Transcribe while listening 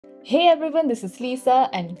Hey everyone, this is Lisa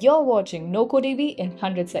and you're watching NocoDB in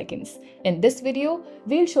 100 seconds. In this video,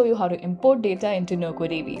 we'll show you how to import data into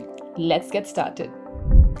NocoDB. Let's get started.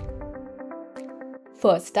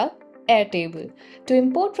 First up, Airtable. To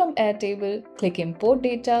import from Airtable, click Import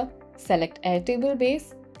Data, select Airtable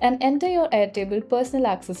Base and enter your Airtable personal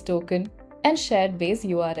access token and shared base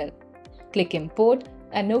URL. Click Import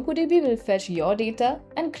and NocoDB will fetch your data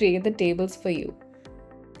and create the tables for you.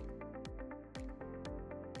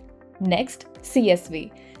 Next,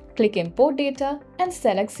 CSV. Click Import Data and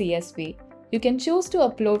select CSV. You can choose to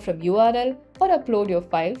upload from URL or upload your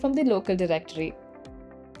file from the local directory.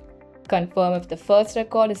 Confirm if the first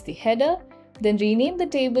record is the header, then rename the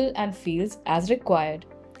table and fields as required.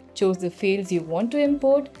 Choose the fields you want to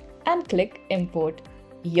import and click Import.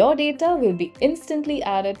 Your data will be instantly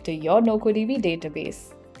added to your NocoDB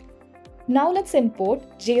database. Now let's import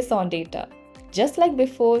JSON data. Just like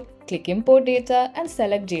before, click Import Data and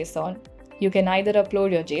select JSON. You can either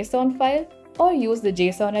upload your JSON file or use the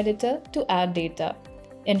JSON editor to add data.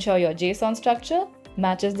 Ensure your JSON structure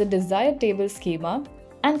matches the desired table schema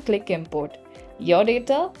and click Import. Your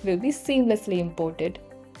data will be seamlessly imported.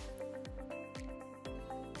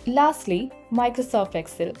 Lastly, Microsoft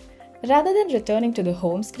Excel. Rather than returning to the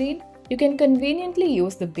home screen, you can conveniently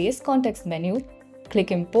use the base context menu,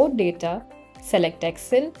 click Import Data, select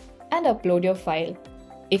Excel, and upload your file.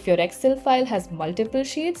 If your Excel file has multiple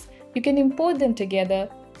sheets, you can import them together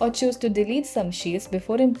or choose to delete some sheets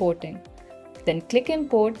before importing. Then click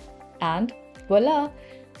Import and voila!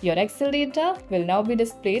 Your Excel data will now be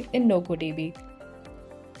displayed in NocoDB.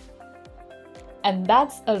 And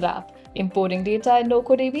that's a wrap. Importing data in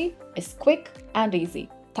NocoDB is quick and easy.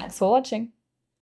 Thanks for watching.